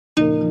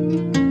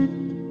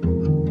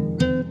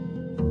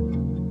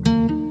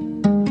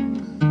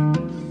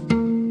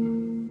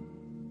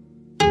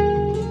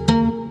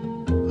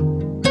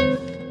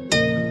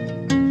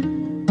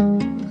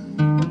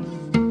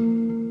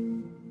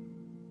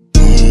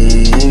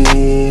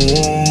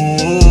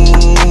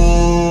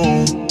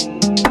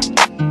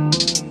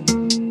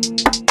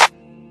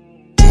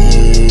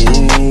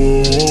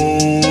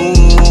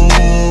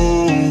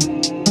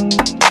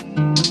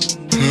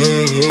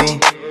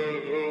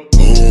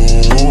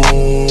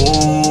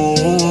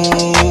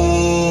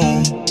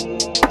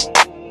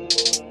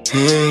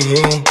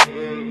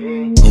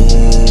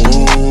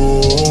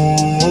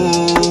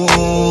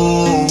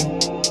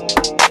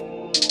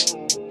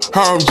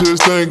I was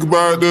just thinking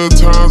about the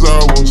times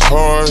I was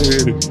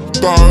hard-headed.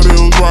 Thought it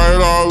was right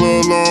all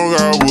along,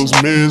 I was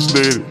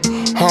misled.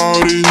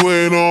 All these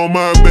weight on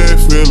my back,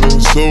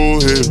 feeling so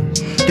heavy.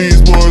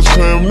 These boys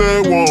claim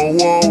they want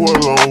war,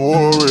 well I'm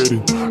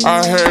already.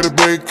 I had to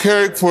bake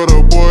cake for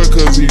the boy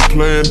cause he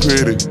playing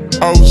petty.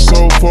 I was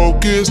so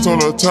focused on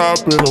the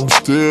top and I'm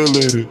still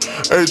at it.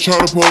 They try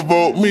to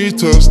provoke me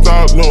to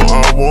stop, no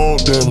I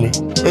won't, damn it.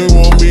 They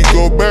want me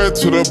go back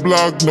to the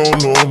block, no,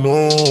 no,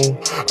 no.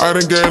 I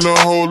done gained a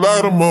whole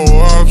lot of more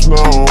ops, now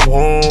I'm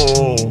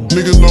home.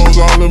 Niggas knows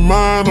all in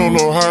mine, don't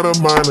know how to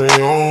mind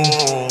their own.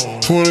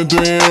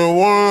 23 and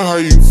 1, how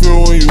you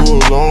feel when you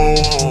alone?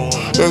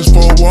 That's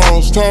 4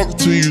 walls talking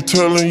to you,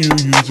 telling you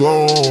you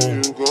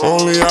gone.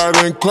 Only I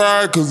didn't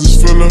cry cause it's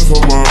feeling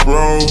for my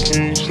bro.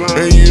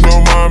 And you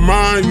know my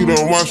mind, you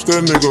don't watch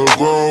that nigga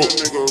grow.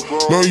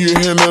 Know you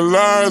hear the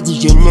lies,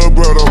 it's your little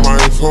brother my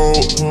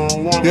fault.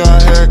 Yeah,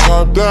 I had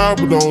copped out,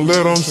 but don't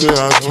let them say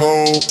I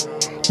told.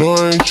 No,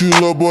 ain't you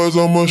little boys,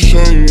 I'ma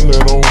show you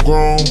that I'm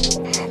grown.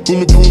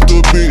 Bulletproof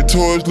the big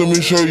toys, let me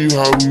show you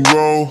how we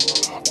roll.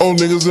 Old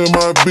niggas in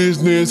my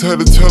business, had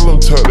to tell them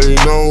tuck they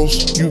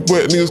nose. You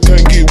wet niggas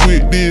can't get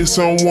with this,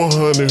 I'm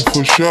 100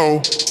 for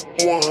sure.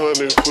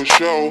 100 for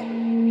sure.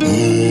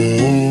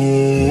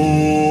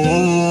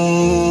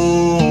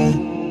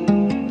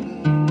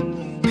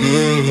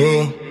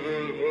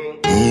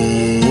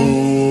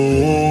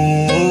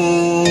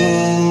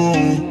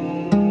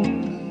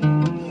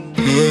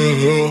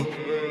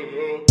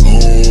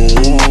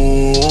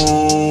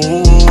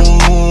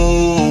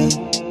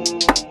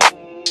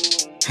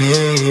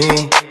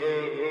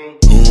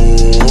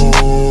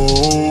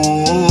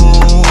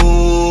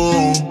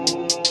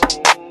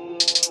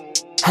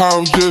 I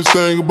was just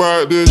thinking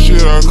about this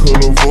shit I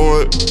couldn't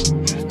avoid.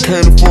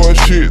 Can't afford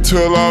shit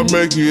till I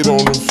make it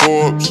on the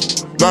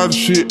Forbes. Lot of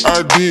shit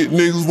I did,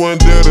 niggas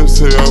wasn't there to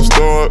say I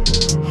start.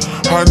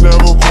 I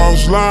never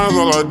crossed lines,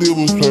 all I did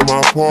was play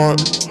my part.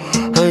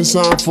 Ain't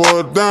signed for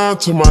a dime,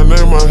 to my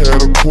name I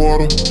had a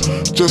quarter.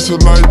 Just a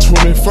light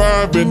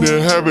 25 and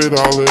then have it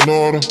all in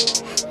order.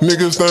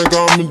 Niggas think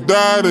I'ma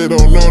die, they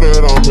don't know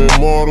that I'm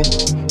immortal.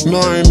 No,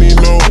 I ain't need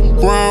no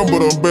grind,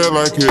 but I'm bad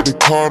like Eddie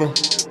Carter.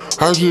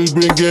 I just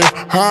been getting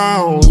high,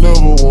 I don't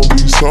never wanna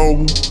be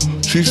sober.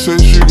 She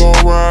said she gon'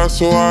 ride,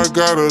 so I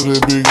got her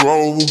the big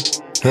Rover.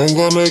 Ain't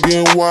gonna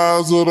get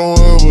wiser, don't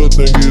ever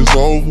think it's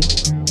over.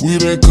 We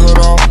done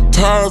cut off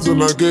ties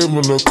and I gave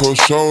him the cold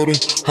shoulder.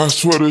 I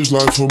swear this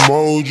life a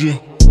mojo.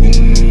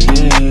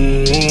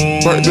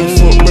 Back the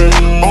foot back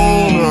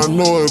on, I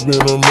know it been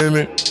a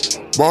minute.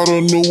 Bought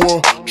a new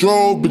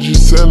wardrobe, but you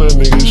send a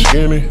nigga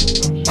skinny.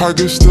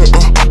 Pockets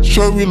still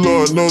show me,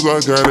 Lord knows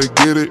I gotta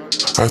get it.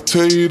 I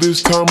tell you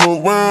this time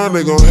around,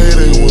 they gon' hate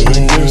it when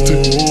they against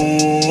it.